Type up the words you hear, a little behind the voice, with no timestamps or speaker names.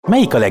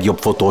Melyik a legjobb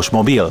fotós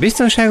mobil?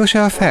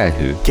 Biztonságos-e a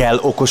felhő? Kell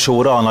okos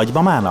óra a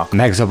nagymamának?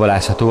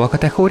 Megzabolázhatóak a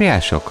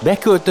techóriások?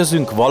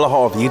 Beköltözünk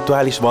valaha a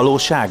virtuális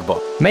valóságba?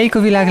 Melyik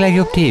a világ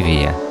legjobb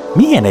tévéje?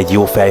 Milyen egy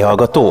jó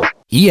fejhallgató?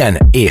 Ilyen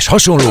és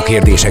hasonló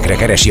kérdésekre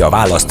keresi a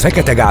választ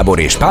Fekete Gábor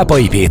és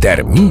Pápai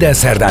Péter minden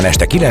szerdán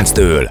este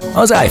 9-től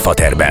az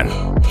iFaterben.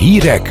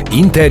 Hírek,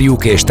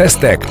 interjúk és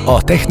tesztek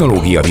a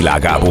technológia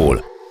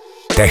világából.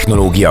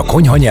 Technológia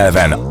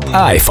konyhanyelven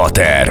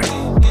iFater.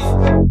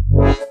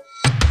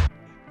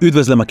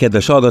 Üdvözlöm a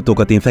kedves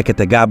hallgatókat, én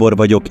Fekete Gábor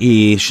vagyok,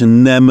 és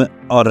nem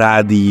a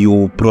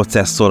rádió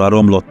processzora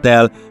romlott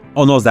el,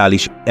 a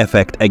nazális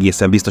effekt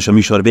egészen biztos a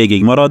műsor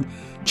végéig marad.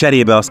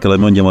 Cserébe azt kell, hogy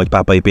mondjam, hogy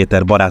Pápai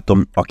Péter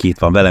barátom, aki itt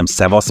van velem,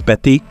 szevasz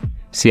Peti.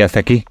 Szia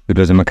Feki,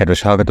 üdvözlöm a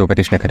kedves hallgatókat,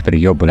 és neked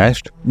pedig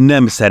jobbulást.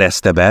 Nem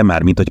szerezte be,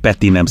 mármint hogy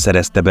Peti nem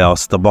szerezte be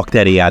azt a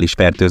bakteriális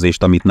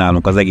fertőzést, amit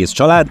nálunk az egész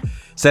család.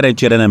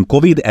 Szerencsére nem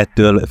Covid,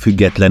 ettől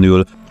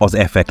függetlenül az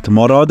effekt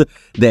marad,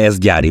 de ez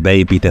gyári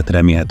beépített,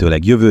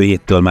 remélhetőleg jövő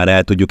héttől már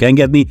el tudjuk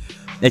engedni.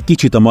 Egy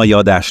kicsit a mai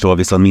adásról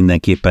viszont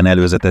mindenképpen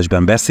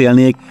előzetesben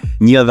beszélnék.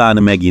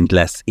 Nyilván megint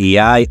lesz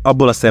AI,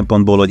 abból a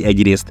szempontból, hogy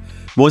egyrészt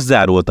most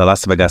zárult a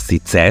Las Vegas-i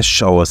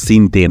CES, ahol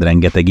szintén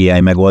rengeteg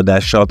AI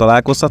megoldással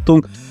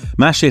találkozhatunk,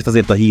 másrészt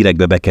azért a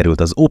hírekbe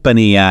bekerült az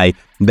OpenAI,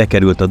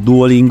 bekerült a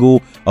Duolingo,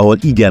 ahol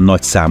igen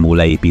nagy számú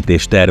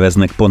leépítést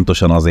terveznek,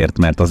 pontosan azért,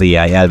 mert az AI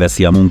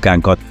elveszi a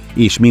munkánkat,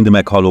 és mind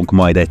meghalunk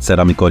majd egyszer,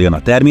 amikor jön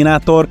a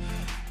Terminátor.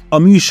 A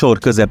műsor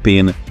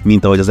közepén,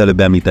 mint ahogy az előbb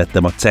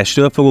említettem, a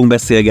CES-ről fogunk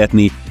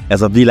beszélgetni,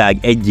 ez a világ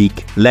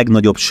egyik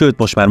legnagyobb, sőt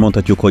most már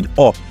mondhatjuk, hogy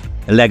a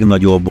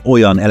legnagyobb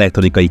olyan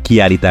elektronikai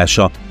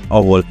kiállítása,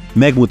 ahol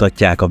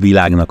megmutatják a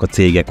világnak a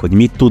cégek, hogy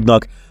mit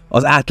tudnak.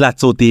 Az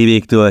Átlátszó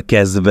tévéktől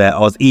kezdve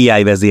az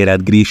AI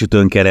vezérelt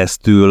Grísütön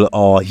keresztül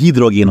a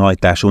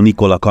hidrogénhajtású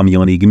Nikola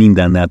kamionig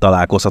mindennel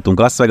találkozhatunk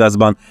Las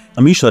Vegasban.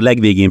 A műsor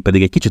legvégén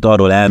pedig egy kicsit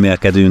arról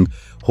elmélkedünk,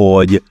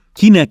 hogy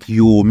kinek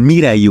jó,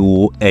 mire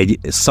jó egy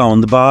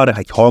soundbar,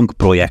 egy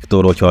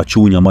hangprojektor, hogyha a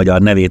csúnya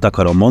magyar nevét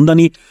akarom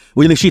mondani,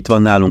 ugyanis itt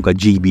van nálunk a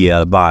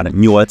JBL Bar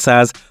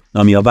 800,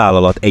 ami a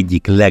vállalat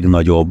egyik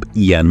legnagyobb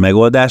ilyen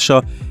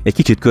megoldása. Egy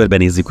kicsit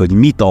körbenézzük, hogy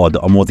mit ad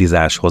a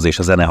mozizáshoz és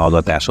a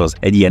zenehallgatáshoz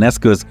egy ilyen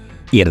eszköz.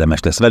 Érdemes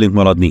lesz velünk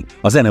maradni,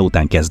 a zene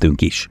után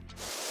kezdünk is.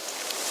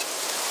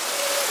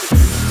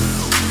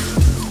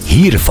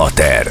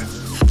 Hírfater.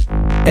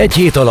 Egy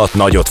hét alatt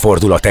nagyot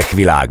fordul a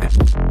techvilág.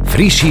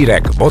 Friss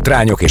hírek,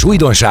 botrányok és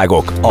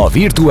újdonságok a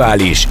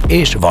virtuális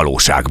és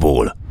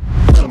valóságból.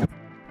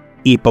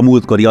 Épp a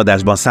múltkori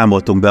adásban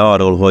számoltunk be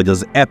arról, hogy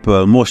az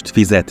Apple most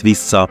fizet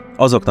vissza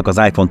azoknak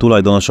az iPhone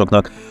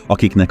tulajdonosoknak,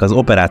 akiknek az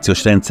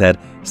operációs rendszer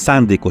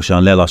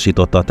szándékosan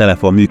lelassította a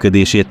telefon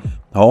működését,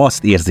 ha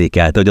azt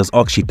érzékelte, hogy az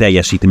aksi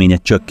teljesítménye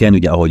csökken,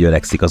 ugye ahogy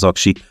öregszik az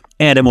aksi.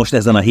 Erre most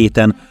ezen a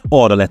héten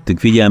arra lettünk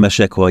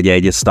figyelmesek, hogy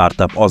egy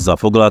startup azzal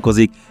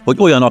foglalkozik, hogy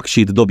olyan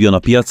aksit dobjon a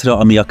piacra,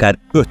 ami akár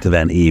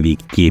 50 évig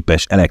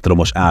képes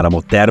elektromos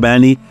áramot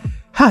termelni.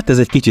 Hát ez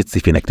egy kicsit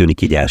szifinek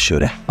tűnik így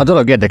elsőre. A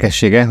dolog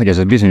érdekessége, hogy ez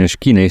a bizonyos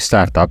kínai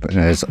startup,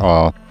 ez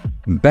a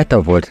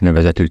Betavolt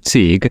nevezetű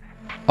cég,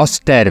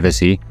 azt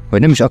tervezi, hogy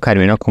nem is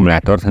akármilyen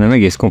akkumulátort, hanem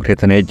egész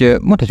konkrétan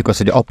mondhatjuk azt,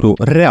 hogy apró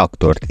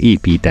reaktort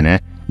építene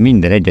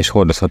minden egyes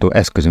hordozható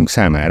eszközünk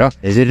számára.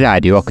 Ez egy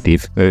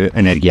radioaktív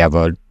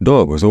energiával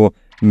dolgozó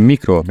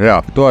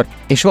mikroreaktor,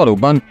 és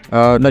valóban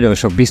nagyon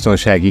sok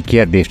biztonsági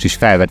kérdést is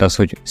felvet az,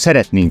 hogy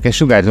szeretnénk-e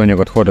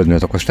sugárzóanyagot hordozni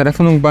az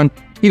okostelefonunkban,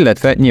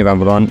 illetve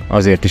nyilvánvalóan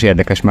azért is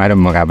érdekes már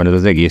önmagában ez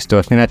az egész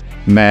történet,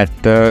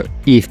 mert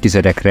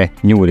évtizedekre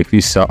nyúlik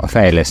vissza a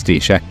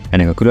fejlesztése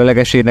ennek a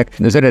különlegességnek.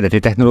 Az eredeti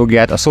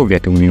technológiát a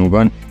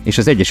Szovjetunióban és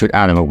az Egyesült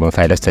Államokban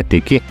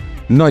fejlesztették ki,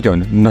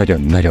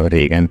 nagyon-nagyon-nagyon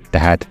régen.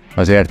 Tehát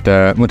azért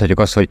mondhatjuk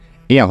azt, hogy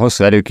ilyen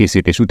hosszú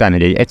előkészítés után,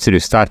 hogy egy egyszerű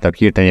startup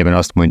hirtelenében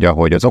azt mondja,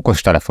 hogy az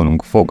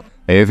okostelefonunk fog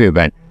a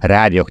jövőben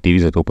rádióaktív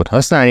izotópot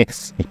használni,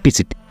 egy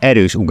picit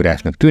erős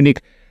ugrásnak tűnik.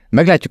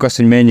 Meglátjuk azt,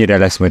 hogy mennyire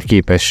lesz majd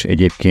képes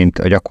egyébként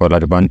a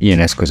gyakorlatban ilyen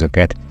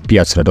eszközöket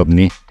piacra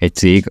dobni egy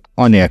cég,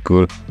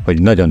 anélkül,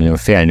 hogy nagyon-nagyon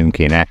félnünk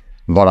kéne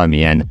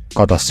valamilyen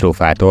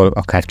katasztrófától,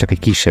 akár csak egy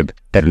kisebb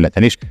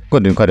területen is.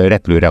 Gondoljunk arra, hogy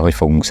repülőre hogy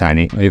fogunk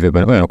szállni a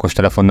jövőben olyan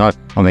okostelefonnal,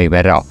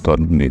 amelyben reaktor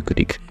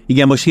működik.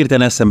 Igen, most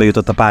hirtelen eszembe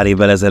jutott a pár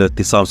évvel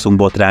ezelőtti Samsung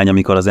botrány,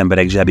 amikor az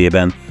emberek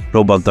zsebében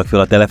robbantak fel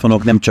a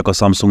telefonok. Nem csak a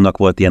Samsungnak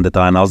volt ilyen, de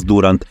talán az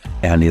durrant,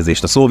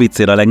 elnézést a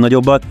szóviccére a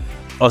legnagyobbat.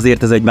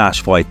 Azért ez egy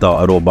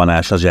másfajta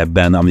robbanás a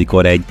zsebben,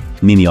 amikor egy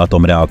mini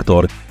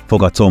atomreaktor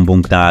fog a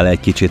combunknál egy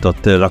kicsit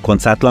ott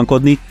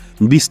rakoncátlankodni.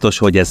 Biztos,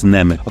 hogy ez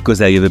nem a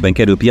közeljövőben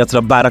kerül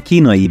piacra, bár a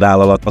kínai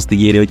vállalat azt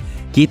ígéri, hogy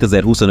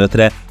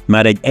 2025-re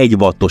már egy 1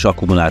 wattos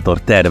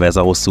akkumulátor tervez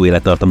a hosszú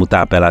élettartamú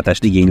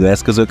tápellátást igénylő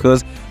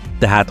eszközökhöz,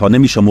 tehát ha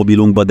nem is a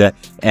mobilunkba, de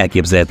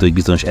elképzelhető, hogy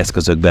bizonyos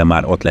eszközökben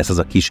már ott lesz az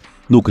a kis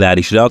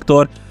nukleáris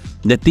reaktor.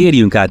 De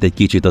térjünk át egy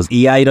kicsit az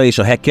AI-ra és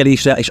a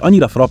hekkelésre, és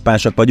annyira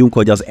frappánsak vagyunk,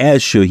 hogy az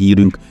első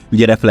hírünk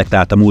ugye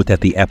reflektált a múlt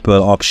heti Apple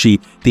aksi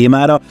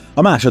témára,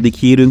 a második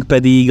hírünk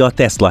pedig a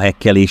Tesla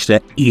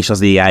hekkelésre és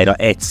az AI-ra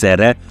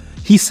egyszerre,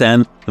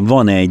 hiszen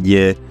van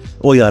egy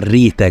olyan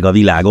réteg a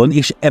világon,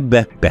 és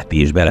ebbe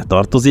Peti is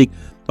beletartozik,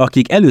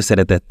 akik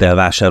előszeretettel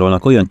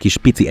vásárolnak olyan kis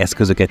pici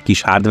eszközöket,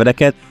 kis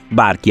hardvereket,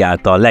 bárki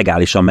által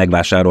legálisan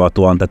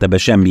megvásárolhatóan, tehát ebben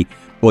semmi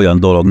olyan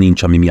dolog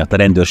nincs, ami miatt a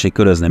rendőrség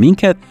körözne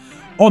minket,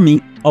 ami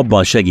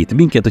abban segít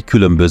minket, hogy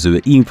különböző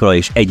infra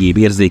és egyéb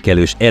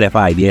érzékelős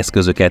RFID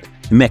eszközöket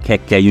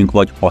meghekkeljünk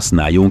vagy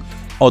használjunk.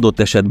 Adott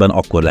esetben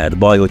akkor lehet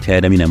baj, hogyha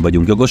erre mi nem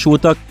vagyunk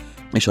jogosultak,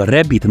 és a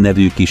Rabbit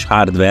nevű kis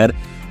hardware,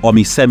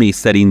 ami személy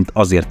szerint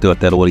azért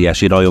tölt el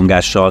óriási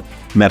rajongással,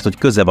 mert hogy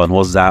köze van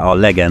hozzá a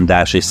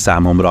legendás és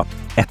számomra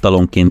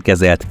etalonként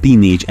kezelt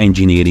Teenage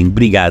Engineering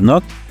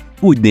brigádnak,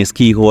 úgy néz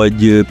ki,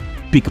 hogy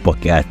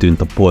pikpak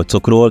eltűnt a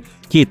polcokról,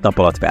 2 nap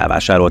alatt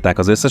felvásárolták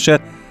az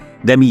összeset,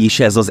 de mi is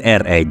ez az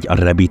R1, a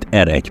Rabbit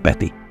R1,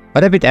 Peti? A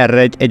Rabbit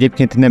R1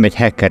 egyébként nem egy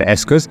hacker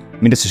eszköz,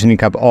 mindösszesen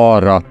inkább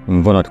arra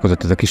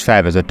vonatkozott ez a kis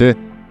felvezető,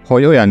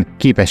 hogy olyan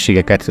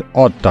képességeket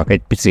adtak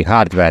egy pici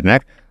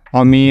hardvernek,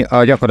 ami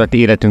a gyakorlati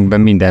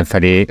életünkben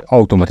mindenfelé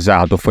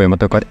automatizálható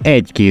folyamatokat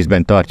egy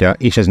kézben tartja,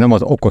 és ez nem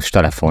az okos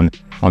telefon,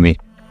 ami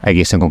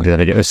egészen konkrétan,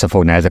 hogy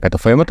összefogná ezeket a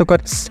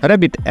folyamatokat. A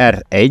Rabbit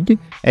R1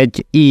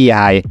 egy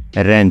AI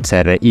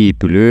rendszerre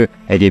épülő,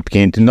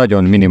 egyébként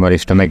nagyon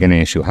minimalista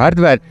megjelenésű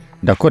hardware,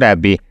 de a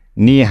korábbi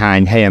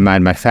néhány helyen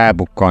már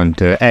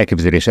felbukkant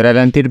elképzeléssel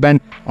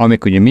ellentétben,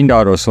 amik ugye mind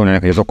arról szólnak,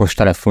 hogy az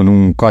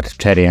okostelefonunkat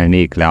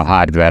cserélnék le a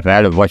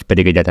hardware-rel, vagy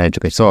pedig egyáltalán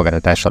csak egy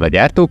szolgáltatással a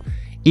gyártók.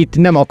 Itt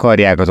nem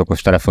akarják az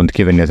okostelefont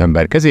kivenni az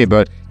ember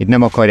kezéből, itt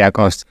nem akarják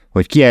azt,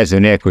 hogy kijelző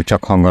nélkül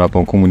csak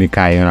hangalapon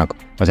kommunikáljanak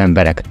az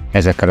emberek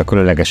ezekkel a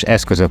különleges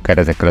eszközökkel,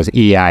 ezekkel az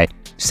AI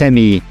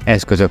személyi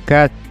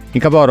eszközökkel.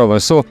 Inkább arról van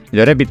szó, hogy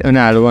a Rabbit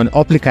önállóan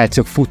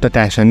applikációk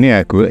futtatása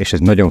nélkül, és ez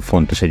nagyon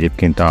fontos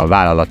egyébként a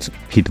vállalat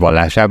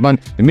hitvallásában,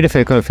 hogy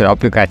mindenféle különféle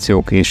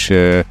applikációk és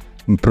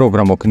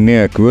programok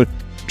nélkül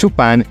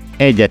csupán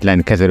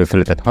egyetlen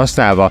kezelőfelületet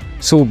használva,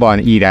 szóban,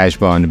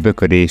 írásban,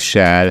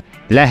 böködéssel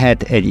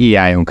lehet egy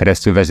AI-on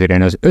keresztül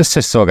vezérelni az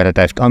összes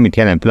szolgáltatást, amit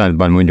jelen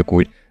pillanatban mondjuk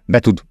úgy be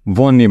tud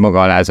vonni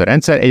maga alá a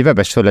rendszer. Egy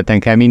webes felületen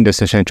kell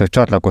mindösszesen csak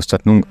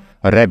csatlakoztatnunk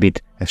a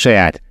Rabbit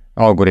saját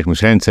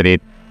algoritmus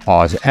rendszerét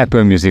az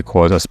Apple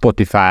Musichoz, a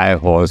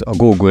Spotifyhoz, a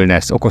Google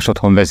Nest okos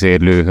otthon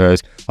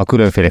vezérlőhöz, a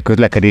különféle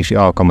közlekedési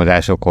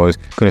alkalmazásokhoz,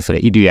 különféle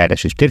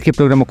időjárás és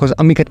térképprogramokhoz,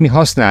 amiket mi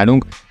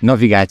használunk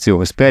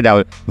navigációhoz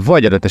például,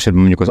 vagy adott esetben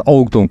mondjuk az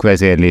autónk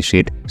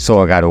vezérlését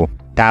szolgáló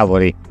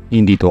távoli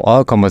indító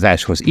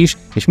alkalmazáshoz is,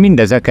 és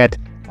mindezeket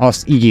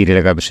azt ígéri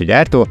legalábbis a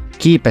gyártó,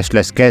 képes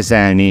lesz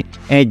kezelni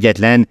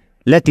egyetlen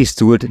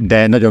letisztult,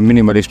 de nagyon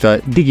minimalista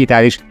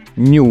digitális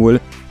nyúl,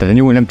 tehát a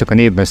nyúl nem csak a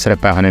névben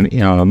szerepel, hanem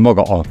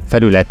maga a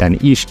felületen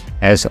is,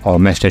 ez a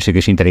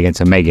mesterséges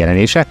intelligencia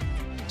megjelenése.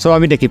 Szóval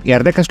mindenképp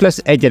érdekes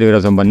lesz, egyelőre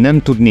azonban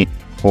nem tudni,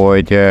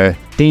 hogy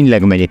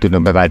tényleg mennyit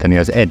tudnak beváltani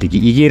az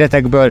eddigi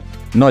ígéretekből.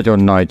 Nagyon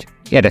nagy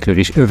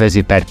érdeklődés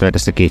övezi per pillanat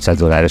ezt a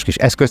 $200 kis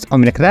eszközt,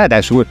 aminek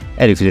ráadásul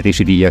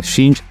előfizetési díja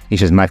sincs,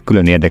 és ez már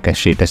külön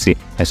érdekessé teszi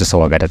ezt a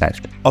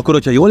szolgáltatást. Akkor,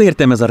 hogyha jól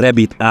értem, ez a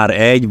Rabbit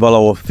R1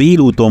 valahol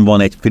félúton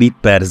van egy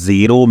Flipper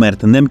Zero,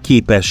 mert nem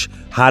képes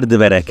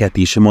hardvereket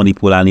is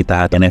manipulálni,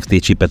 tehát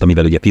NFC chipet,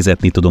 amivel ugye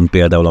fizetni tudunk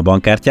például a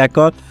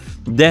bankkártyákkal,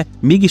 de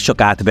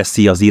mégiscsak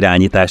átveszi az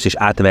irányítást, és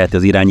átveheti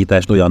az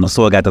irányítást olyan a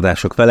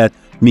szolgáltatások felett,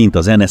 mint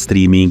a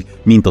zenestreaming,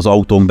 mint az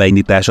autónk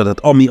beindítása, tehát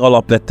ami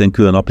alapvetően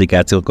külön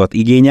applikációkat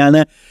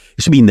igényelne,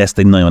 és mindezt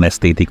egy nagyon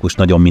esztétikus,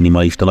 nagyon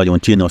minimalista, nagyon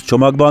csinos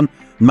csomagban,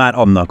 már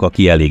annak,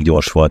 aki elég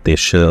gyors volt,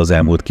 és az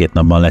elmúlt 2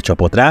 napban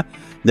lecsapott rá.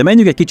 De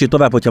menjünk egy kicsit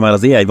tovább, hogyha már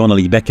az AI vonal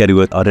így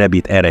bekerült a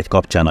Rabbit R1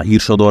 kapcsán a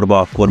hírsodorba,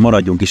 akkor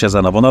maradjunk is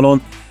ezen a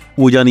vonalon,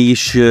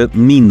 ugyanis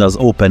mind az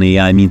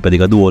OpenAI, mind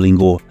pedig a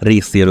Duolingo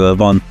részéről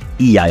van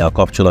AI-jal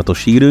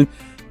kapcsolatos hírünk.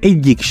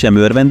 Egyik sem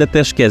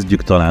örvendetes,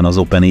 kezdjük talán az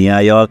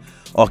OpenAI-jal,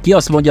 aki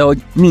azt mondja,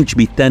 hogy nincs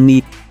mit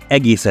tenni,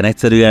 egészen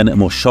egyszerűen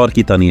most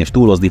sarkítani és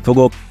túlozni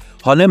fogok,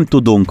 ha nem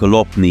tudunk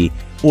lopni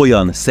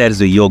olyan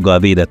szerzői joggal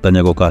védett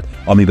anyagokat,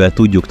 amivel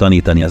tudjuk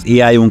tanítani az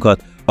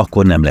AI-unkat,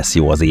 akkor nem lesz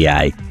jó az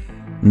AI.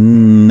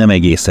 Nem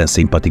egészen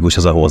szimpatikus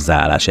az a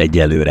hozzáállás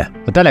egyelőre.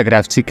 A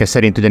Telegraph cikke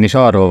szerint ugyanis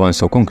arról van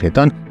szó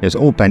konkrétan, hogy az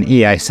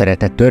OpenAI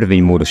szeretett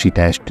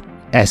törvénymódosítást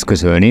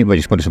eszközölni,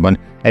 vagyis pontosabban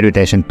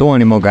erőteljesen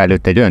tolni maga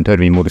előtt egy olyan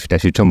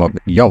törvénymódosítási csomag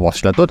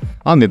javaslatot,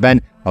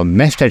 amiben a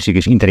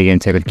mesterséges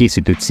intelligenciákat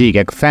készítő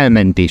cégek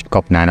felmentést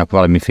kapnának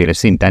valamiféle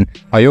szinten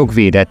a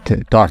jogvédett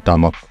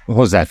tartalmak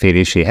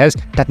hozzáféréséhez,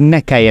 tehát ne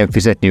kelljen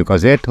fizetniük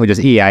azért, hogy az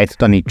AI-t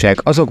tanítsák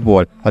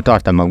azokból a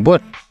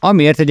tartalmakból,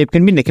 amiért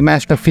egyébként mindenki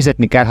másnak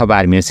fizetni kell, ha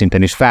bármilyen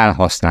szinten is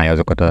felhasználja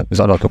azokat az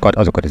adatokat,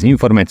 azokat az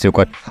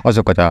információkat,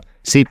 azokat a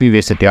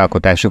szépművészeti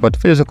alkotásokat,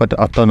 vagy azokat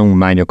a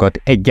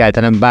tanulmányokat,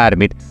 egyáltalán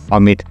bármit,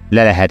 amit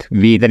le lehet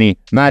védeni,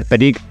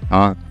 márpedig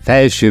a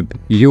felsőbb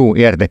jó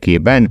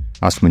érdekében,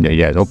 azt mondja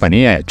ugye az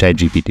OpenAI, a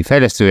ChatGPT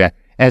fejlesztője,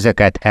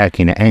 ezeket el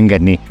kéne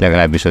engedni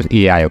legalábbis az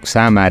AI-ok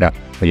számára,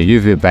 hogy a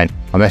jövőben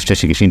a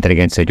mesterséges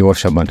intelligencia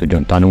gyorsabban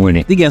tudjon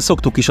tanulni. Igen,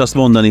 szoktuk is azt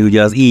mondani, hogy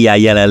az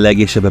AI jelenleg,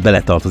 és ebbe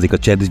beletartozik a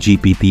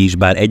ChatGPT is,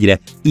 bár egyre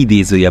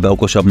idézőjebe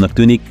okosabbnak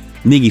tűnik,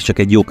 mégiscsak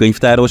egy jó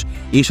könyvtáros,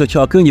 és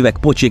hogyha a könyvek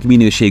pocsék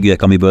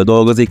minőségűek, amiből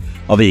dolgozik,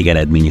 a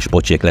végeredmény is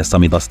pocsék lesz,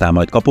 amit aztán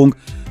majd kapunk.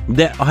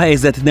 De a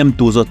helyzet nem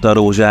túlzottan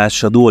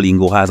rózsás a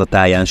Duolingo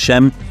házatáján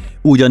sem,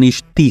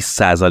 ugyanis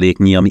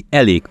 10%-nyi, ami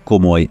elég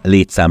komoly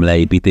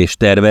létszámleépítést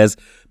tervez,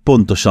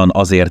 pontosan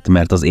azért,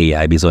 mert az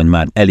AI bizony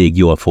már elég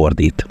jól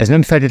fordít. Ez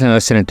nem feltétlenül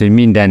azt jelenti, hogy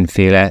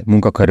mindenféle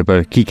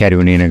munkakörből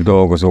kikerülnének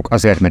dolgozók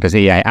azért, mert az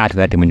AI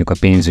átverti mondjuk a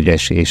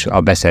pénzügyes és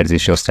a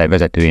beszerzési osztály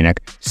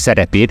vezetőjének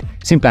szerepét.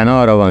 Szimplán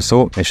arra van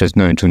szó, és ez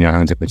nagyon csúnyán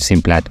hangzik, hogy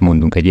szimplát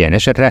mondunk egy ilyen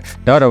esetre,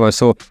 de arra van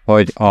szó,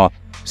 hogy a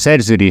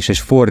szerződéses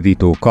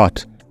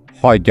fordítókat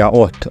hagyja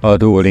ott a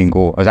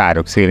Duolingo az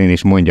árok szélén,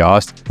 és mondja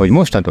azt, hogy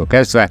mostantól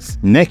kezdve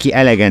neki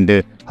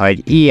elegendő, ha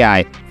egy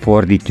AI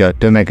fordítja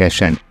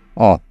tömegesen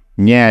a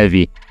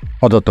nyelvi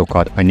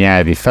adatokat, a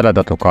nyelvi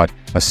feladatokat,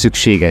 a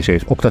szükséges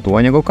és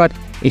oktatóanyagokat,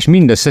 és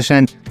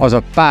mindösszesen az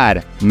a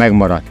pár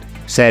megmaradt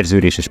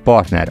szerződéses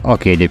partner,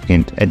 aki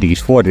egyébként eddig is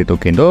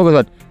fordítóként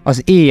dolgozott,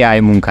 az AI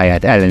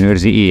munkáját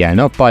ellenőrzi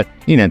éjjel-nappal,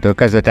 innentől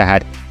kezdve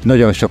tehát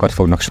nagyon sokat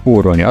fognak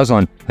spórolni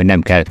azon, hogy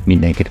nem kell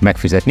mindenkit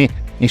megfizetni,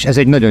 és ez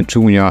egy nagyon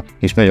csúnya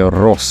és nagyon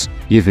rossz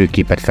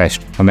jövőképet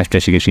fest a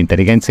mesterséges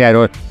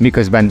intelligenciáról,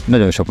 miközben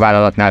nagyon sok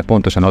vállalatnál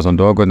pontosan azon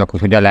dolgoznak, hogy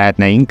hogyan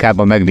lehetne inkább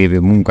a meglévő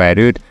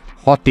munkaerőt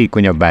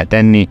hatékonyabbá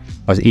tenni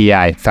az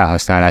AI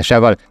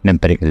felhasználásával, nem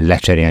pedig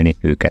lecserélni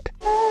őket.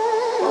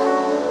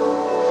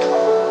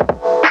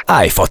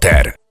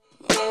 iFater.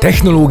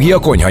 Technológia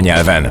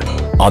konyhanyelven.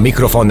 A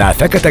mikrofonnál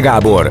Fekete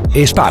Gábor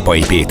és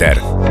Pápai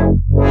Péter.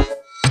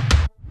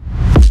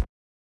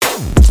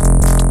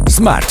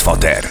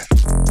 Smartfater.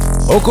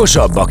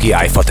 Okosabb, aki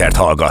iFatert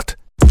hallgat.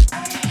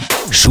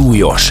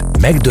 Súlyos,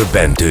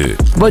 megdöbbentő,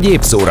 vagy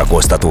épp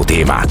szórakoztató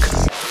témák.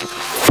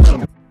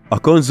 A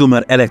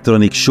Consumer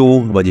Electronics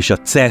Show, vagyis a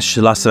CES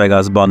Las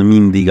Vegasban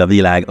mindig a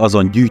világ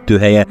azon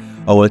gyűjtőhelye,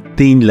 ahol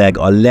tényleg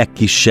a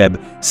legkisebb,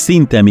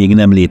 szinte még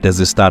nem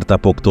létező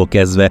startupoktól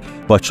kezdve,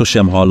 vagy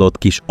sosem hallott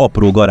kis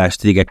apró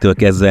garázscégektől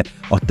kezdve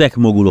a tech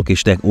mogulok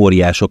és tech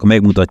óriások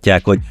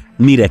megmutatják, hogy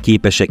mire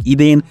képesek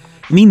idén.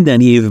 Minden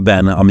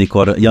évben,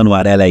 amikor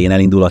január elején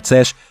elindul a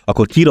CES,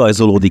 akkor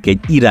kirajzolódik egy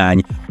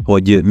irány,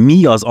 hogy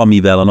mi az,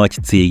 amivel a nagy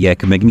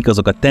cégek, meg mik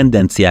azok a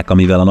tendenciák,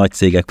 amivel a nagy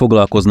cégek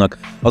foglalkoznak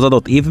az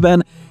adott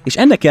évben, és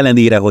ennek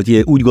ellenére,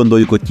 hogy úgy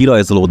gondoljuk, hogy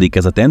kirajzolódik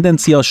ez a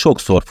tendencia,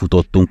 sokszor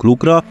futottunk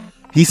lukra,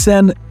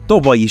 hiszen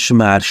tavaly is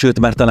már, sőt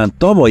már talán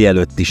tavaly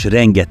előtt is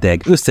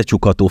rengeteg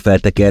összecsukható,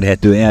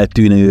 feltekerhető,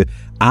 eltűnő,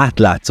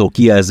 átlátszó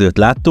kijelzőt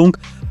láttunk,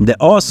 de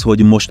az,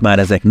 hogy most már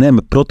ezek nem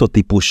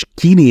prototípus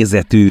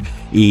kinézetű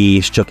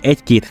és csak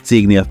egy-két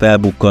cégnél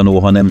felbukkanó,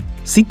 hanem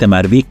szinte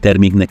már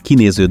végterméknek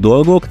kinéző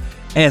dolgok,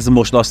 ez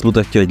most azt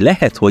mutatja, hogy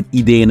lehet, hogy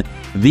idén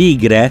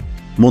végre,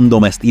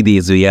 mondom ezt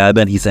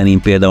idézőjelben, hiszen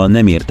én például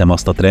nem értem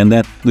azt a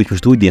trendet, úgy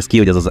most úgy néz ki,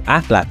 hogy ez az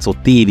átlátszó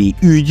tévé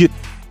ügy,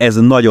 ez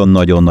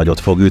nagyon-nagyon nagyot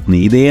fog ütni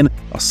idén.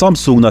 A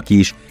Samsungnak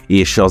is,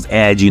 és az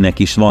LG-nek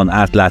is van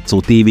átlátszó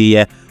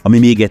tévéje, ami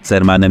még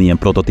egyszer már nem ilyen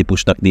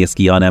prototípusnak néz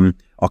ki, hanem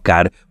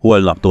akár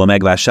holnaptól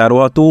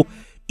megvásárolható.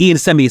 Én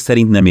személy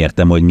szerint nem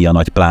értem, hogy mi a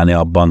nagy pláne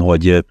abban,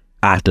 hogy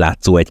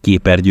átlátszó egy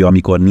képernyő,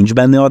 amikor nincs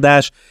benne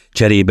adás,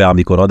 cserébe,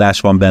 amikor adás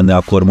van benne,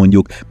 akkor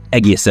mondjuk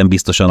egészen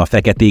biztosan a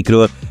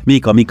feketékről,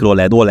 még a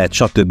microLED, OLED,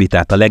 stb.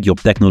 Tehát a legjobb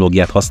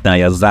technológiát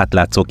használja az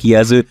átlátszó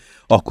kijelző,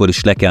 akkor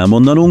is le kell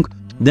mondanunk,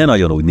 de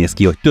nagyon úgy néz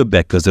ki, hogy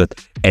többek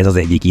között ez az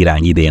egyik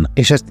irány idén.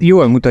 És ezt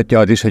jól mutatja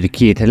az is, hogy a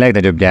két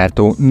legnagyobb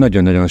gyártó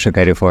nagyon-nagyon sok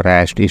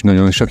erőforrást és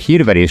nagyon sok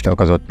hírverést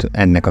okozott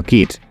ennek a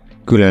két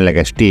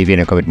különleges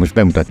tévének, amit most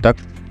bemutattak,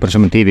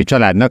 pontosan a tévé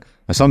családnak.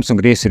 A Samsung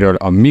részéről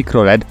a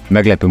microLED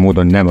meglepő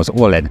módon nem az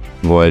OLED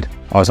volt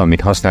az,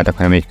 amit használtak,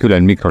 hanem egy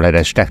külön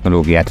microLED-es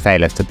technológiát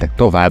fejlesztettek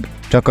tovább,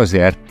 csak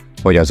azért,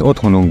 hogy az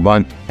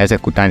otthonunkban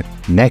ezek után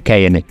ne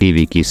kelljen egy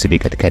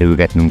tévékészüléket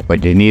kerülgetnünk,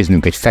 vagy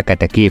néznünk egy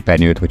fekete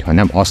képernyőt, hogyha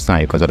nem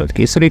használjuk az adott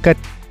készüléket,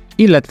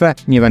 illetve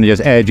nyilván, hogy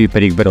az LG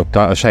pedig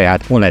bedobta a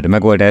saját OLED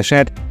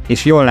megoldását,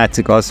 és jól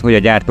látszik az, hogy a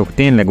gyártók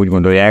tényleg úgy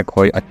gondolják,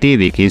 hogy a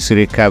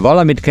tévékészülékkel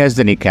valamit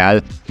kezdeni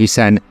kell,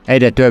 hiszen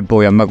egyre több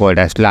olyan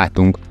megoldást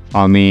látunk,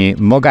 ami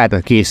magát a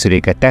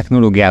készüléket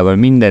technológiával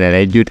mindennel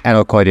együtt el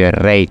akarja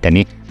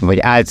rejteni, vagy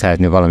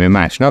álcázni valami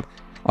másnak.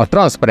 A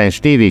transzparens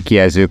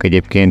tévékijelzők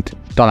egyébként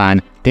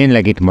talán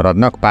tényleg itt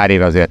maradnak, pár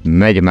év azért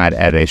megy már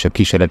erre is a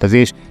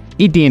kísérletezés.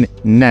 Idén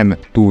nem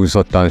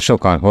túlzottan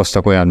sokan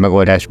hoztak olyan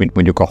megoldást, mint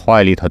mondjuk a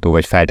hajlítható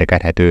vagy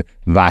feltekerhető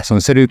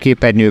vászonszerű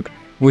képernyők,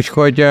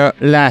 úgyhogy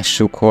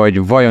lássuk,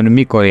 hogy vajon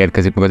mikor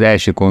érkezik meg az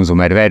első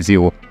konzumer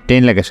verzió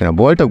ténylegesen a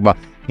boltokba,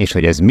 és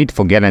hogy ez mit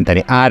fog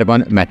jelenteni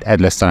árban, mert ez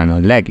lesz talán a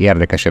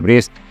legérdekesebb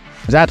rész.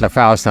 Az átlag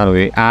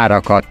felhasználói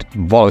árakat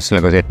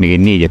valószínűleg azért még egy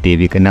 4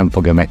 évig nem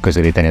fogja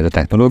megközelíteni ez a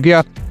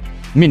technológia.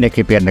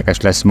 Mindenképp érdekes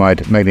lesz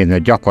majd megnézni a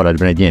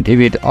gyakorlatban egy ilyen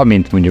tévét,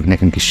 amint mondjuk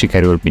nekünk is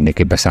sikerül,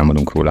 mindenképp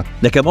beszámolunk róla.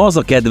 Nekem az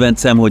a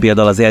kedvencem, hogy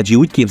például az LG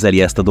úgy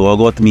képzeli ezt a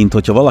dolgot, mint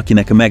hogyha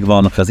valakinek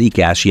megvan az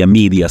IKEA-s ilyen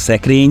média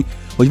szekrény,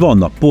 hogy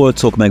vannak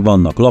polcok, meg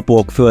vannak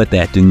lapok,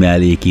 föltehetünk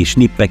mellé kis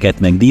snippeket,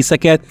 meg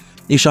díszeket,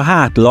 és a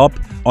hátlap,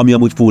 ami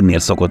amúgy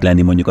furnér szokott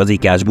lenni mondjuk az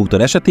IK-s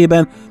bútor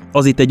esetében,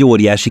 az itt egy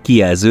óriási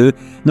kijelző.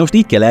 Na most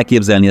így kell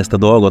elképzelni ezt a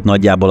dolgot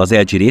nagyjából az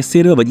LG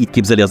részéről, vagy így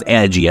képzeli az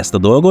LG ezt a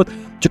dolgot,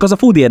 csak az a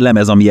fúdér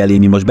lemez, ami elé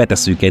mi most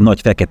beteszünk egy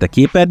nagy fekete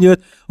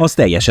képernyőt, az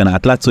teljesen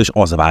átlátszó, és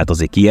az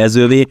változik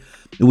kijelzővé,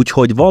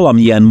 úgyhogy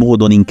valamilyen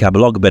módon inkább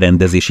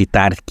lakberendezési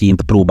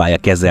tárgyként próbálja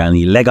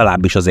kezelni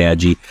legalábbis az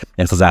LG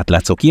ezt az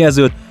átlátszó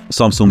kijelzőt, a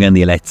Samsung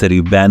ennél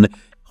egyszerűbben,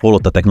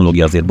 holott a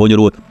technológia azért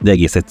bonyolult, de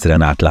egész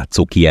egyszerűen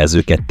átlátszó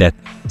kijelzőket tett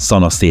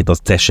szanaszét a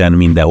CES-en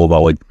mindenhova,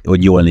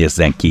 hogy jól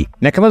nézzen ki.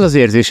 Nekem az az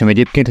érzésem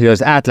egyébként, hogy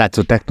az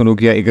átlátszó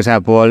technológia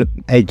igazából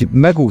egy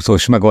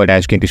megúszós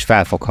megoldásként is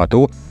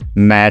felfogható,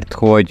 mert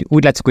hogy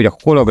úgy látszik, hogy a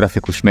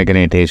holografikus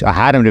megjelenítés, a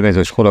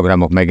háromdimenziós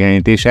hologramok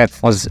megjelenítése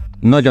az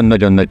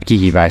nagyon-nagyon nagy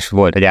kihívás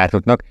volt a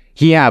gyártóknak.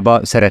 Hiába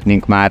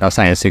szeretnénk már a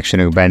science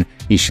fiction-ökben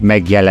is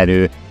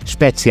megjelenő,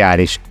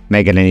 speciális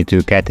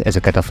megjelenítőket,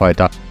 ezeket a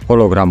fajta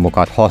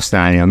hologramokat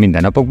használni a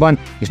mindennapokban,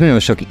 és nagyon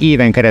sok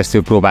éven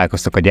keresztül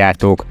próbálkoztak a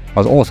gyártók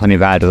az otthoni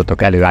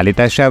változatok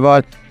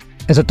előállításával.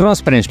 Ez a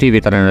transzparens tévé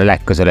talán a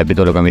legközelebbi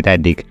dolog, amit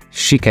eddig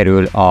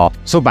sikerül a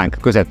szobánk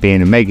közepén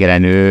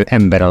megjelenő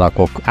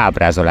emberalakok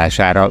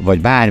ábrázolására,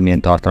 vagy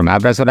bármilyen tartalom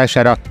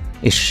ábrázolására,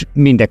 és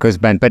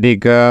mindeközben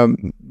pedig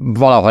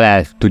valahol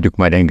el tudjuk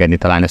majd engedni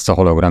talán ezt a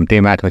hologram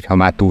témát, hogyha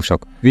már túl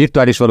sok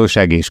virtuális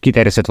valóság és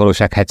kiterjesztett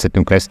valóság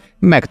headsetünk lesz,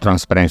 meg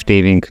transzparens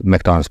tévénk,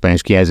 meg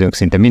transzparens kijelzőnk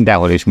szinte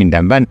mindenhol és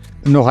mindenben.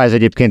 Noha ez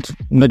egyébként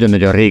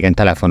nagyon-nagyon régen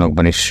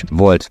telefonokban is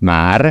volt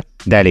már,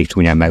 de elég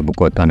csúnyán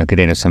megbukott annak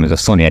idején, ez a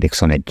Sony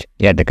Ericsson egy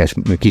érdekes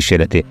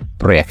kísérleti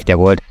projektje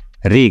volt.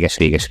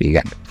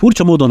 Réges-régen.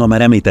 Furcsa módon, ha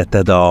már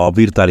említetted a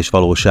virtuális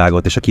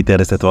valóságot és a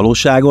kiterjesztett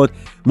valóságot,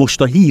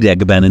 most a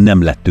hírekben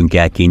nem lettünk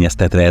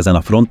elkényeztetve ezen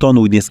a fronton,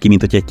 úgy néz ki,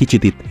 mintha egy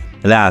kicsit itt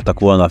leálltak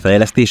volna a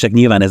fejlesztések,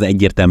 nyilván ez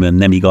egyértelműen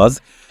nem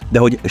igaz, de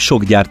hogy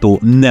sok gyártó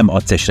nem a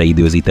CES-re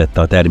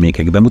időzítette a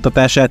termékek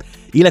bemutatását,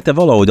 illetve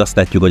valahogy azt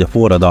látjuk, hogy a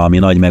forradalmi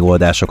nagy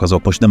megoldások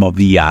azok most nem a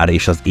VR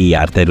és az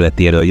AR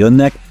területéről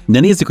jönnek, de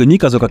nézzük, hogy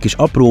mik azok a kis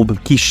apróbb,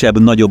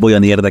 kisebb, nagyobb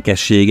olyan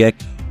érdekességek,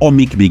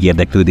 amik még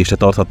érdeklődésre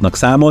tarthatnak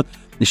számot,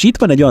 és itt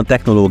van egy olyan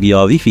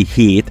technológia, a Wi-Fi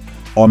 7,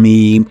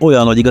 ami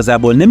olyan, hogy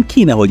igazából nem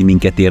kéne, hogy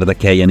minket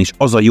érdekeljen, és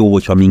az a jó,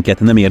 hogyha minket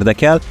nem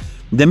érdekel,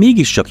 de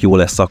mégiscsak jó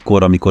lesz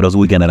akkor, amikor az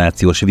új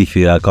generációs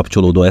Wi-Fi-vel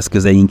kapcsolódó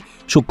eszközeink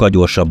sokkal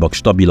gyorsabbak,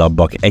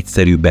 stabilabbak,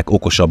 egyszerűbbek,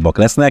 okosabbak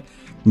lesznek,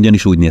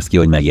 ugyanis úgy néz ki,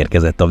 hogy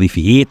megérkezett a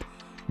Wi-Fi 7,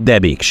 de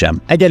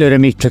mégsem. Egyelőre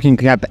még csak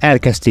inkább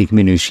elkezdték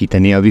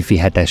minősíteni a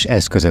Wi-Fi 7-es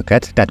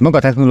eszközöket, tehát maga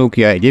a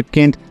technológia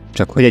egyébként,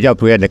 csak hogy egy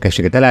apró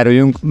érdekességet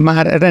eláruljunk,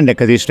 már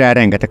rendelkezésre áll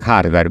rengeteg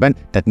hardwareben,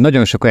 tehát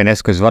nagyon sok olyan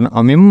eszköz van,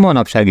 ami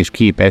manapság is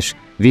képes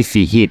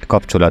Wi-Fi 7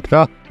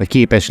 kapcsolatra, vagy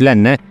képes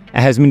lenne,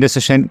 ehhez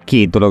mindösszesen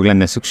két dolog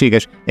lenne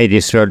szükséges.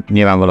 Egyrésztről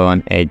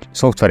nyilvánvalóan egy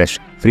szoftveres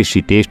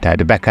frissítés,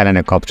 tehát be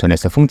kellene kapcsolni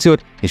ezt a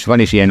funkciót, és van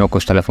is ilyen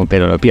okostelefon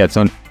például a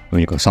piacon,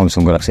 mondjuk a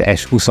Samsung Galaxy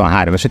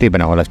S23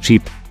 esetében, ahol a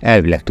chip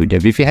elvileg tudja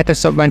Wi-Fi 7-es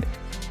szabványt,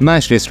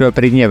 másrésztről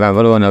pedig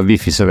nyilvánvalóan a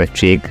Wi-Fi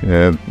szövetség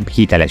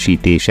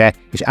hitelesítése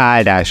és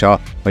áldása,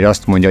 hogy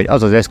azt mondja, hogy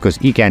az az eszköz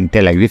igen,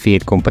 tényleg Wi-Fi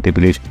 7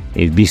 kompatibilis,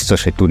 és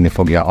biztos, hogy tudni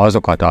fogja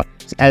azokat az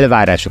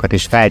elvárásokat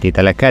és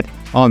feltételeket,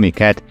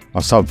 amiket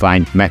a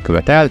szabvány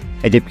megkövetel.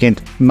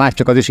 Egyébként már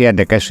csak az is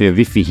érdekes, hogy a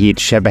Wi-Fi 7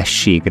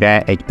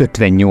 sebességre egy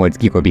 58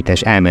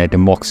 gigabites elméleti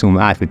maximum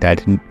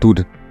átvitelt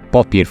tud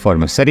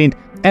papírforma szerint.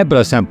 Ebből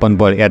a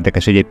szempontból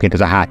érdekes egyébként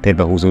ez a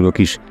háttérbe húzódó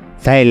kis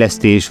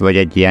fejlesztés, vagy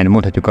egy ilyen,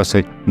 mondhatjuk azt,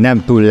 hogy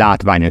nem túl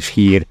látványos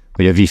hír,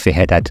 hogy a Wi-Fi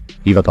 7-et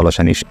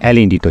hivatalosan is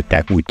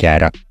elindították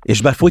útjára.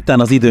 És bár fogytán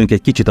az időnk,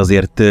 egy kicsit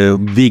azért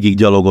végig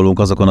gyalogolunk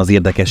azokon az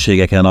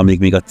érdekességeken, amik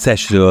még a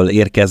CES-ről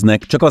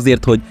érkeznek, csak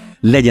azért, hogy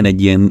legyen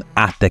egy ilyen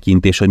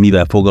áttekintés, hogy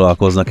mivel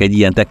foglalkoznak egy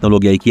ilyen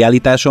technológiai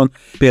kiállításon.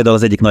 Például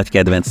az egyik nagy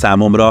kedvenc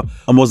számomra,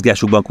 a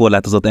mozgásukban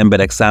korlátozott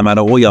emberek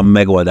számára olyan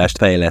megoldást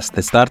fejleszt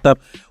egy startup,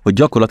 hogy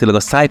gyakorlatilag a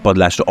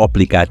szájpadlásra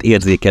applikált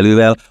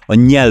érzékelővel, a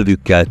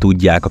nyelvükkel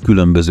tudják a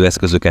különböző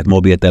eszközöket,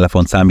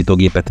 mobiltelefont,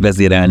 számítógépet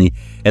vezérelni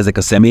ezek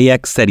a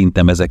személyek.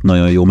 Szerintem ezek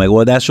nagyon jó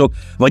megoldások.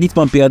 Vagy itt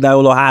van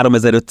például a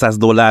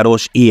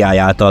 $3500 AI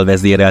által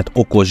vezérelt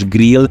okos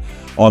grill,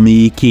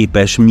 ami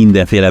képes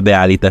mindenféle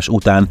beállítás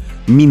után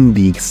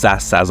mindig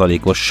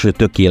 100%-os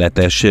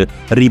tökéletes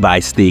ribeye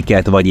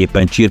steaket, vagy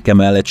éppen csirke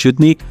mellett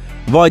sütni,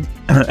 vagy,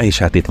 és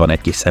hát itt van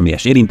egy kis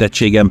személyes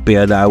érintettségem,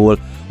 például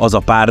az a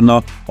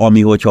párna,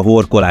 ami hogyha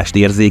horkolást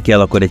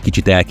érzékel, akkor egy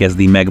kicsit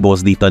elkezdi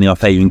megbozdítani a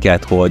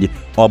fejünket, hogy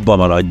abba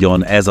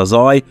maradjon ez a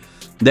zaj.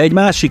 De egy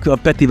másik, a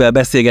Petivel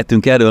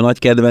beszélgettünk erről, nagy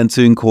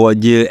kedvencünk,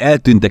 hogy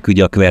eltűntek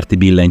ugye a QWERTY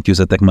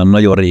billentyűzetek már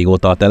nagyon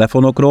régóta a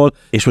telefonokról,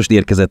 és most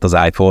érkezett az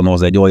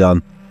iPhone-hoz egy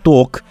olyan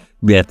tok,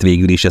 mert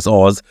végül is ez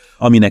az,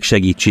 aminek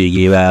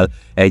segítségével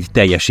egy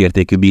teljes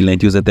értékű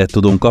billentyűzetet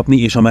tudunk kapni,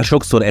 és ha már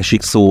sokszor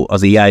esik szó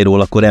az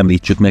AI-ról, akkor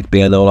említsük meg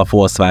például a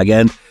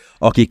Volkswagent,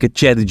 akik a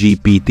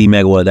ChatGPT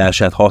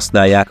megoldását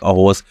használják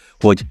ahhoz,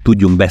 hogy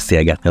tudjunk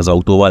beszélgetni az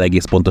autóval,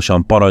 egész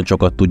pontosan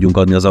parancsokat tudjunk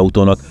adni az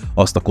autónak,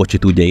 azt a kocsi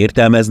tudja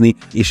értelmezni,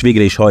 és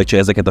végre is hajtsa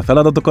ezeket a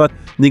feladatokat.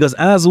 Míg az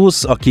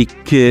Asus,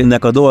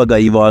 akiknek a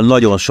dolgaival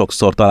nagyon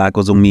sokszor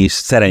találkozunk mi is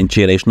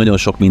szerencsére, és nagyon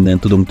sok mindent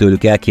tudunk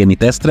tőlük elkérni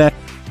tesztre,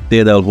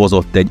 például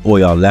hozott egy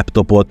olyan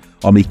laptopot,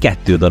 ami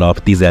 2 darab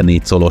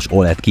 14 szolos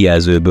OLED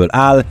kijelzőből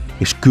áll,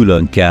 és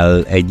külön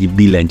kell egy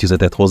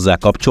billentyűzetet hozzá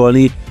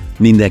kapcsolni.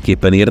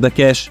 Mindenképpen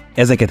érdekes,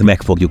 ezeket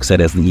meg fogjuk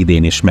szerezni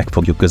idén, és meg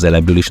fogjuk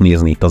közelebbül is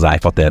nézni itt az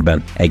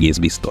iFaterben, egész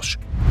biztos.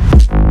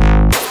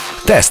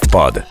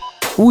 Tesztpad.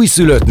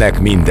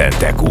 Újszülöttnek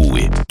mindentek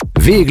új.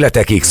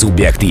 Végletekig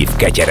szubjektív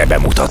ketyere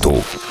bemutató.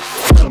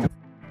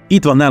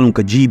 Itt van nálunk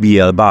a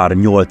JBL Bar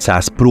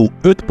 800 Pro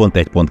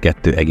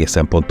 5.1.2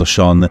 egészen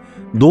pontosan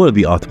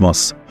Dolby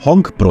Atmos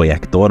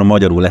hangprojektor,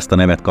 magyarul ezt a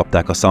nevet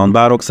kapták a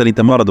soundbarok.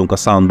 Szerintem maradunk a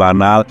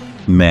soundbarnál,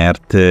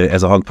 mert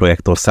ez a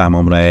hangprojektor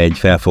számomra egy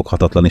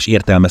felfoghatatlan és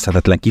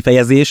értelmezhetetlen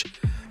kifejezés,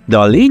 de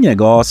a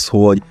lényeg az,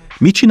 hogy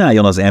mit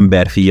csináljon az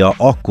emberfia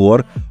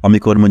akkor,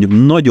 amikor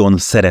mondjuk nagyon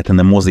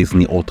szeretne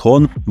mozizni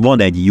otthon,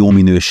 van egy jó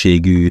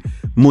minőségű,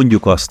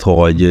 mondjuk azt,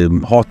 hogy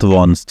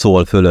 60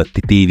 coll fölötti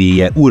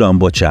tévéje, uram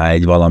bocsá,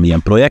 egy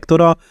valamilyen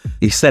projektora,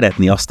 és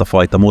szeretné azt a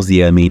fajta mozi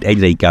élményt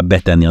egyre inkább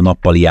betenni a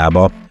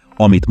nappaliába,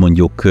 amit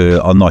mondjuk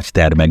a nagy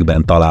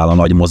termekben talál, a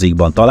nagy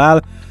mozikban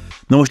talál.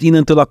 Na most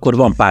innentől akkor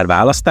van pár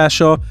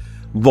választása,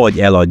 vagy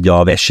eladja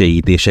a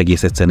veséit, és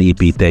egész egyszerűen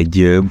épít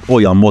egy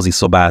olyan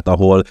moziszobát,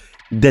 ahol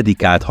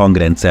dedikált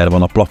hangrendszer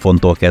van a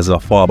plafontól kezdve a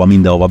falba,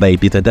 mindenhova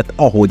beépítetett,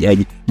 ahogy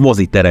egy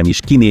moziterem is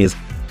kinéz,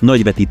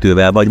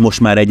 nagyvetítővel, vagy most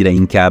már egyre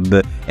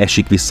inkább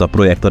esik vissza a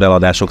projektor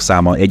eladások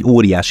száma egy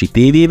óriási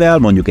tévével,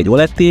 mondjuk egy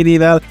OLED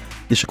tévével,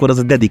 és akkor az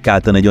a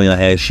dedikáltan egy olyan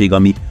helység,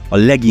 ami a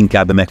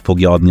leginkább meg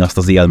fogja adni azt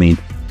az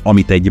élményt,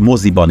 amit egy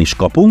moziban is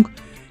kapunk,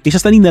 és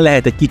aztán innen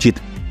lehet egy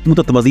kicsit,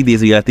 mutatom az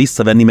idézőjelet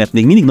visszavenni, mert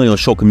még mindig nagyon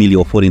sok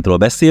millió forintról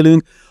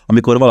beszélünk,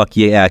 amikor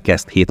valaki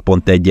elkezd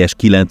 7.1-es,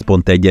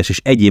 9.1-es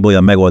és egyéb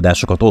olyan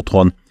megoldásokat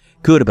otthon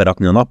körbe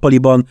rakni a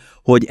nappaliban,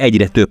 hogy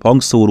egyre több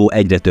hangszóró,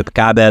 egyre több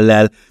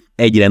kábellel,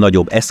 egyre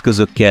nagyobb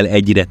eszközökkel,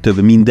 egyre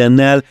több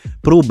mindennel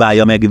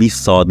próbálja meg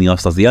visszaadni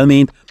azt az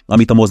élményt,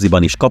 amit a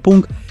moziban is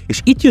kapunk,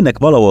 és itt jönnek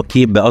valahol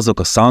képbe azok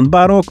a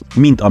soundbarok,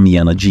 mint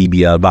amilyen a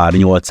JBL Bar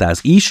 800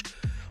 is,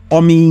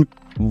 ami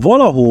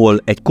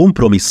valahol egy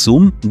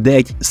kompromisszum, de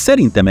egy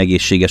szerintem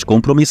egészséges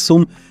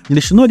kompromisszum,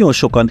 és nagyon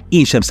sokan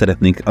én sem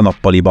szeretnénk a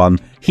nappaliban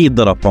 7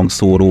 darab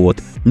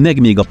hangszórót, meg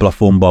még a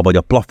plafonba vagy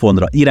a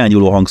plafonra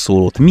irányuló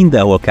hangszórót,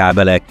 mindenhol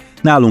kábelek,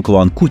 nálunk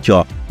van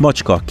kutya,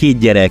 macska, 2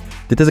 gyerek,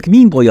 tehát ezek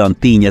mind olyan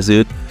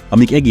tényezők,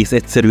 amik egész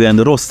egyszerűen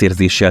rossz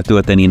érzéssel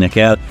töltenének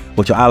el,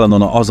 hogyha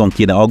állandóan azon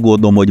kéne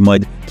aggódnom, hogy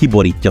majd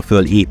kiborítja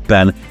föl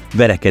éppen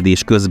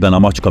verekedés közben a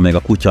macska meg a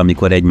kutya,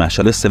 amikor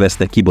egymással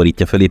összevesznek,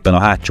 kiborítja föl éppen a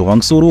hátsó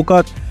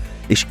hangszórókat,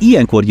 és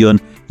ilyenkor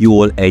jön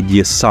jól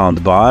egy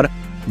soundbar,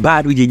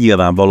 bár ugye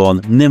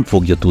nyilvánvalóan nem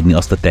fogja tudni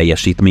azt a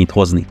teljesítményt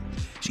hozni.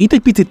 És itt egy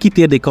picit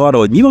kitérnék arra,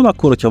 hogy mi van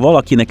akkor, hogyha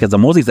valakinek ez a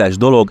mozizás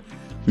dolog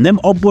nem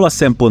abból a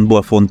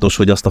szempontból fontos,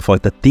 hogy azt a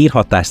fajta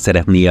térhatást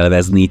szeretné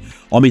élvezni,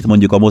 amit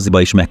mondjuk a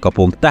moziba is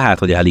megkapunk, tehát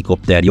hogy a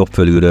helikopter jobb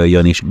fölülről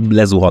jön és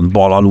lezuhan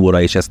bal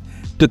alulra, és ezt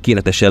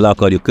tökéletesen le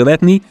akarjuk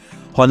követni,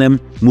 hanem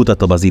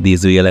mutatom az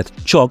idézőjelet,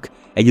 csak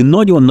egy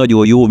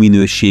nagyon-nagyon jó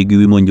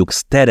minőségű, mondjuk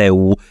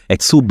sztereó,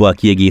 egy subbal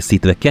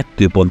kiegészítve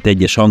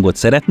 2.1-es hangot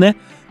szeretne,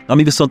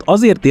 ami viszont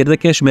azért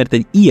érdekes, mert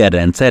egy ilyen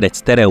rendszer, egy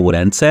sztereó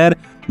rendszer,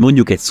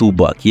 mondjuk egy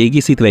subbal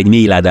kiegészítve, egy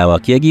mélydával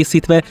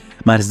kiegészítve,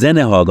 már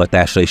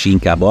zenehallgatásra is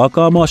inkább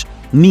alkalmas,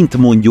 mint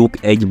mondjuk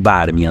egy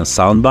bármilyen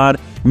soundbar,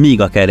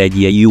 még akár egy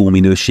ilyen jó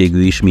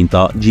minőségű is, mint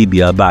a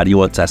JBL Bar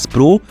 800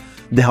 Pro,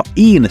 de ha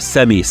én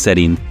személy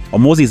szerint a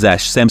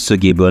mozizás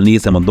szemszögéből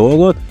nézem a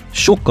dolgot,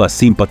 sokkal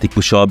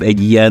szimpatikusabb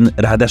egy ilyen,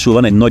 ráadásul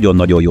van egy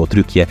nagyon-nagyon jó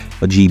trükkje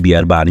a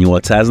JBL Bar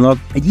 800-nak,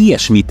 egy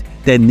ilyesmit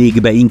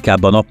tennék be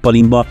inkább a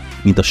nappalimba,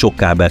 mint a sok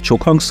kábelt,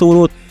 sok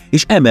hangszórót,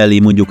 és emellé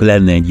mondjuk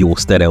lenne egy jó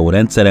sztereó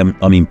rendszerem,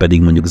 amin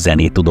pedig mondjuk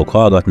zenét tudok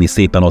hallgatni,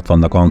 szépen ott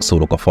vannak a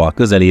hangszórók a fal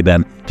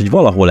közelében, úgyhogy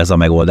valahol ez a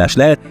megoldás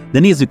lehet, de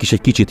nézzük is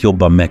egy kicsit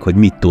jobban meg, hogy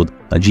mit tud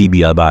a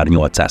JBL Bar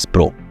 800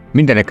 Pro.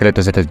 Mindenekelőtt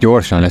azért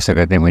gyorsan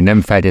leszögetném, hogy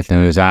nem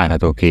feltétlenül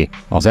zárható ki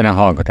a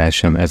zenehallgatás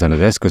sem ezen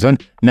az eszközön.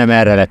 Nem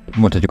erre lett,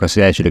 mondhatjuk azt,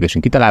 hogy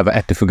elsődlegesen kitalálva,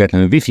 ettől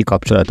függetlenül Wi-Fi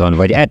kapcsolaton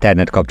vagy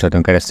Ethernet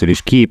kapcsolaton keresztül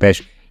is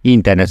képes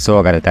internet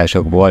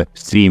szolgáltatásokból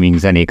streaming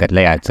zenéket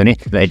lejátszani,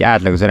 de egy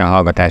átlag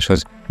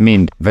zenehallgatáshoz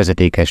mind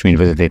vezetékes, mind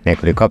vezeték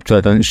nélküli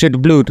kapcsolaton, sőt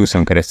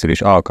Bluetooth-on keresztül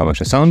is alkalmas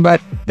a soundbar,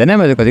 de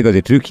nem ezek az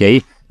igazi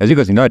trükkjei, az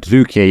igazi nagy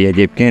trükkjei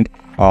egyébként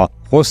a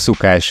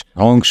hosszúkás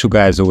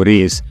hangsugárzó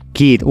rész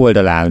 2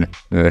 oldalán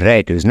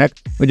rejtőznek,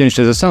 ugyanis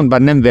ez a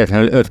soundbar nem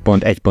véletlenül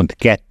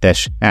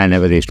 5.1.2-es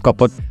elnevezést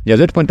kapott. Ugye az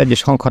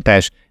 5.1-es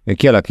hanghatás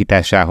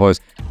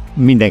kialakításához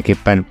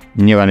mindenképpen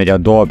nyilván egy a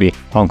Dolby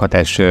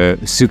hanghatás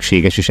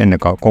szükséges, és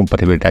ennek a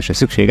kompatibilitása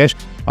szükséges.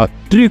 A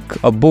trükk,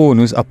 a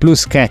bónusz, a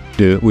plusz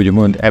 2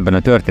 úgymond ebben a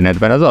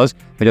történetben az az,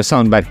 hogy a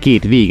soundbar 2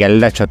 vége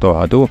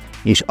lecsatolható,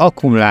 és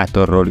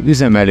akkumulátorról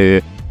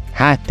üzemelő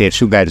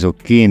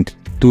háttérsugárzóként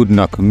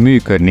tudnak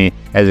működni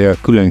ezek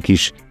a külön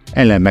kis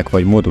elemek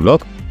vagy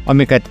modulok,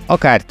 amiket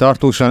akár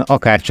tartósan,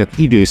 akár csak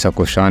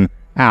időszakosan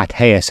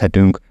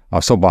áthelyezhetünk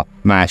a szoba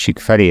másik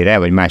felére,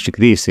 vagy másik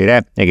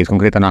részére, egész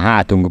konkrétan a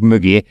hátunk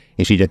mögé,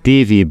 és így a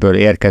tévéből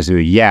érkező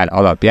jel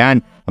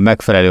alapján a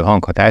megfelelő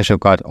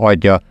hanghatásokat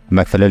adja a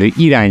megfelelő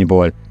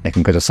irányból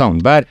nekünk ez a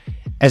soundbar.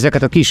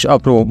 Ezeket a kis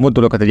apró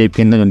modulokat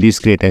egyébként nagyon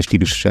diszkréten,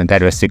 stílusosan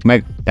tervezték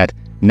meg, tehát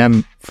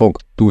nem fog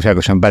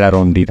túlságosan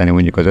belerondítani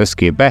mondjuk az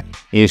összképbe,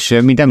 és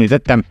mint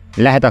említettem,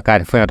 lehet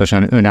akár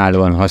folyamatosan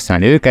önállóan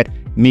használni őket,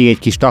 még egy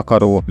kis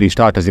takaró is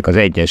tartozik az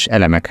egyes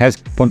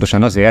elemekhez,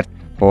 pontosan azért,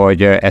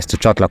 hogy ezt a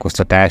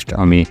csatlakoztatást,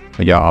 ami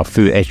ugye a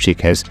fő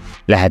egységhez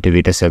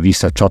lehetővé teszi a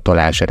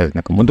visszacsatolását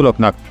ezeknek a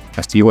moduloknak,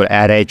 azt jól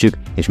elrejtsük,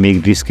 és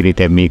még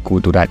diszkrétebb, még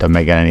kultúráltabb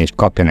megjelenést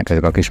kapjanak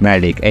ezek a kis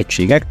mellék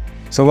egységek.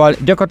 Szóval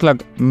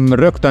gyakorlatilag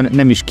rögtön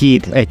nem is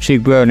két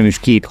egységből, nem is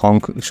két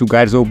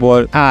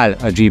hangsugárzóból áll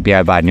a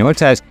JBL Bar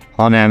 800,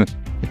 hanem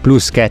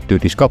plusz 2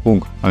 is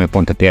kapunk, ami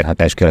pont a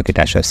térhatás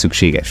kialakítására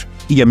szükséges.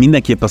 Igen,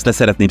 mindenképp azt le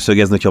szeretném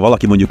szögezni, hogyha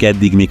valaki mondjuk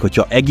eddig még,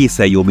 hogyha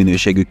egészen jó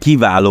minőségű,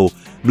 kiváló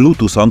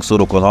Bluetooth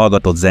hangszórokon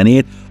hallgatott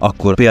zenét,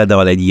 akkor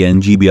például egy ilyen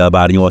JBL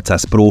Bar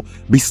 800 Pro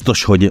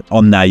biztos, hogy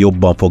annál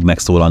jobban fog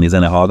megszólalni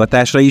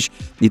zenehallgatásra is.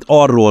 Itt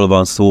arról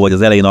van szó, hogy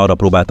az elején arra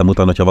próbáltam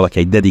mutatni, hogyha valaki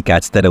egy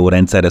dedikált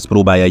sztereórendszerhez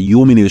próbálja egy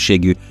jó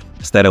minőségű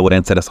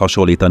sztereórendszerhez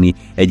hasonlítani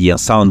egy ilyen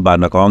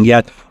soundbarnak a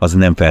hangját, az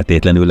nem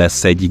feltétlenül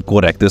lesz egy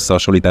korrekt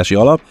összehasonlítási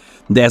alap,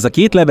 de ez a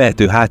két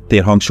levehető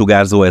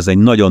háttérhangsugárzó, ez egy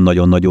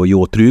nagyon-nagyon-nagyon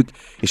jó trükk,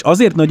 és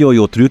azért nagyon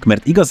jó trükk,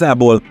 mert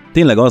igazából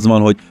tényleg az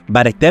van, hogy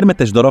bár egy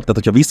termetes darab, tehát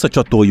hogyha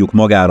visszacsatoljuk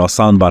magára a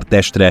soundbar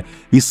testre,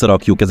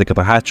 visszarakjuk ezeket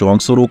a hátsó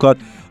hangszórókat,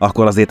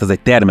 akkor azért ez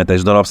egy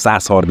termetes darab,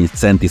 130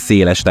 centi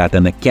széles, tehát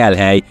ennek kell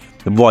hely,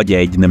 vagy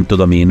egy, nem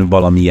tudom én,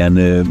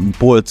 valamilyen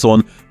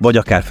polcon, vagy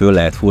akár föl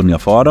lehet fúrni a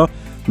falra,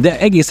 de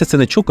egész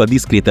egyszerűen egy sokkal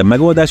diszkrétebb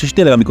megoldás, és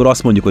tényleg amikor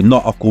azt mondjuk, hogy na,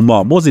 akkor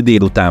ma mozi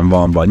délután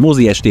van, vagy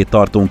mozi estét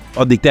tartunk,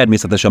 addig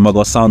természetesen maga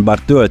a soundbar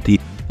tölti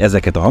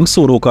ezeket a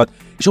hangszórókat,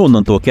 és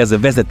onnantól kezdve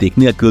vezeték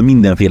nélkül,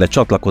 mindenféle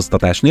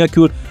csatlakoztatás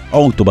nélkül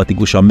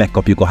automatikusan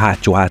megkapjuk a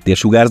hátsó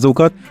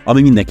háttérsugárzókat,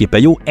 ami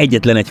mindenképpen jó.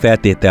 Egyetlen egy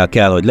feltétel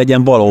kell, hogy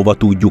legyen, valahova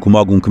tudjuk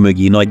magunk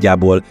mögé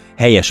nagyjából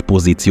helyes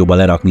pozícióba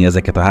lerakni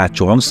ezeket a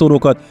hátsó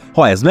hangszórókat.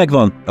 Ha ez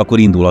megvan, akkor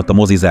indulhat a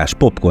mozizás,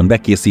 popcorn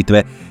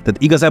bekészítve. Tehát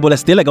igazából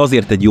ez tényleg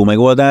azért egy jó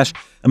megoldás,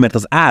 mert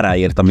az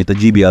áráért, amit a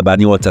JBL Bar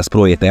 800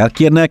 Pro-ét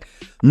elkérnek,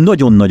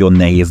 nagyon-nagyon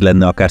nehéz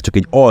lenne akár csak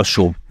egy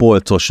alsó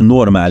polcos,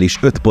 normális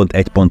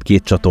 5.1.2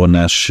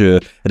 csatornás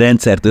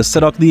rendszert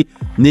összerakni,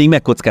 még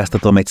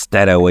megkockáztatom, egy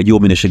jó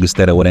minőségű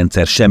sztereó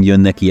rendszer sem jön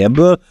neki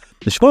ebből,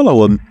 és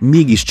valahol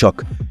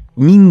mégiscsak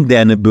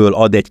mindenből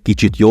ad egy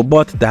kicsit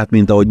jobbat, tehát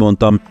mint ahogy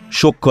mondtam,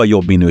 sokkal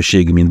jobb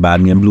minőségű, mint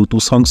bármilyen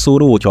Bluetooth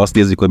hangszóró, hogyha azt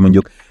nézzük, hogy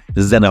mondjuk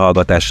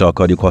zenehallgatásra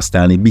akarjuk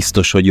használni,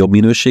 biztos, hogy jobb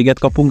minőséget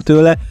kapunk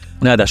tőle.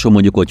 Ráadásul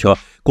mondjuk, hogyha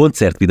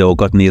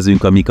koncertvideókat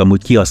nézünk, amik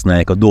amúgy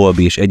kihasználják a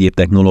Dolby és egyéb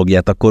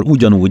technológiát, akkor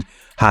ugyanúgy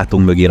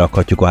hátunk mögé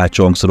rakhatjuk a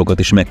hátsó hangszorokat,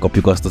 és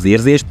megkapjuk azt az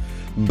érzést.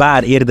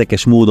 Bár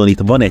érdekes módon itt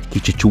van egy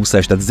kicsi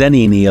csúszás, tehát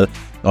zenénél,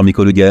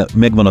 amikor ugye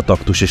megvan a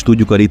taktus, és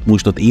tudjuk a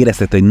ritmust, ott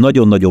érezhető egy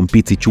nagyon-nagyon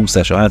pici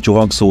csúszás a hátsó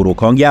hangszórók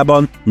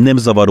hangjában, nem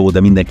zavaró,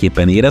 de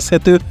mindenképpen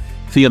érezhető.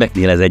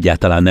 Filmeknél ez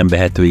egyáltalán nem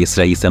vehető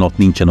észre, hiszen ott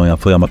nincsen olyan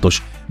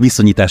folyamatos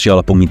viszonyítási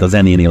alapunk, mint a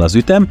zenénél az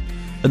ütem,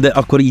 de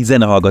akkor így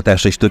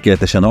zenehallgatásra is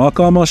tökéletesen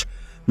alkalmas,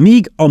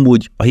 míg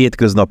amúgy a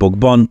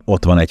hétköznapokban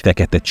ott van egy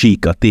fekete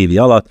csík a tévé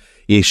alatt,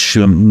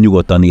 és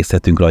nyugodtan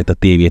nézhetünk rajta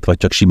tévét, vagy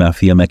csak simán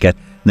filmeket,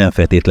 nem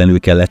feltétlenül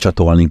kell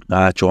lecsatolni a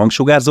hátsó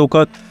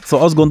hangsugárzókat.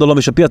 Szóval azt gondolom,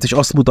 és a piac is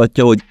azt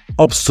mutatja, hogy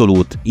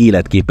abszolút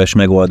életképes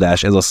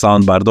megoldás ez a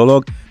soundbar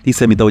dolog,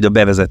 hiszen mint ahogy a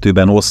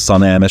bevezetőben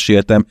hosszan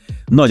elmeséltem,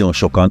 nagyon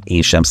sokan,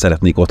 én sem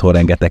szeretnék otthon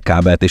rengeteg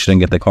kábelt és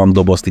rengeteg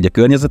hangdobozt így a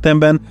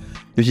környezetemben,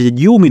 úgyhogy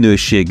egy jó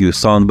minőségű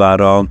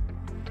soundbarral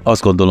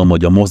azt gondolom,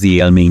 hogy a mozi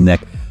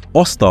élménynek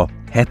azt a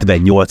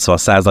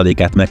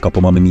 70-80%-át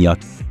megkapom, ami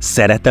miatt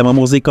szeretem a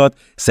mozikat,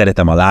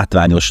 szeretem a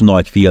látványos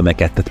nagy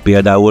filmeket, tehát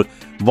például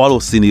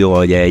valószínű,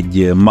 hogy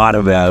egy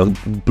Marvel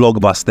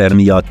blockbuster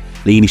miatt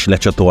én is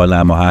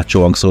lecsatolnám a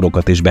hátsó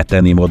hangszorokat és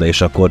betenném oda,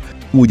 és akkor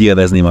úgy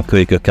élvezném a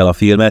kölykökkel a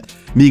filmet,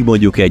 míg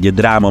mondjuk egy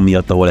dráma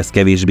miatt, ahol ez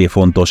kevésbé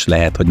fontos,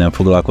 lehet, hogy nem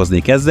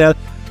foglalkoznék ezzel.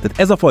 Tehát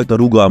ez a fajta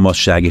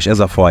rugalmasság és ez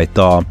a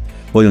fajta,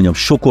 hogy mondjam,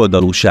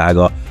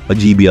 sokoldalúsága a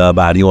JBL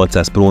Bar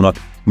 800 Pro-nak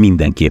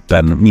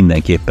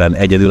mindenképpen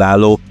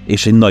egyedülálló,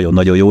 és egy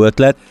nagyon-nagyon jó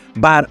ötlet,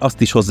 bár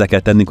azt is hozzá kell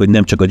tennünk, hogy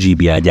nem csak a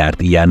JBL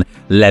gyárt ilyen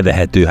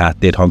levehető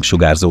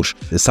háttérhangsugárzós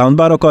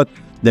soundbarokat,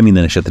 de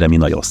minden esetre mi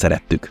nagyon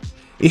szerettük.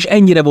 És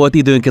ennyire volt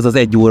időnk, ez az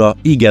 1 óra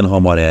igen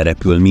hamar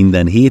elrepül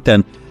minden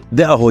héten,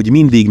 de ahogy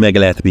mindig meg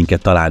lehet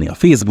minket találni a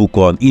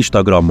Facebookon,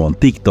 Instagramon,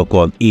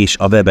 TikTokon és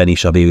a weben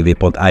is a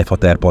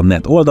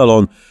www.ifater.net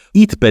oldalon,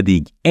 itt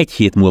pedig 1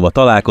 hét múlva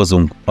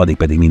találkozunk, addig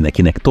pedig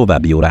mindenkinek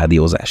további jó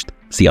rádiózást.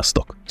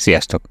 Sziasztok!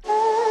 Sziasztok!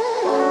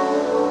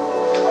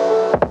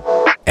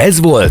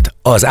 Ez volt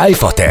az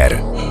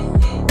iFater.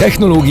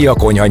 Technológia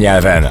konyha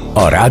nyelven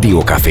a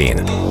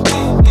Rádiókafén.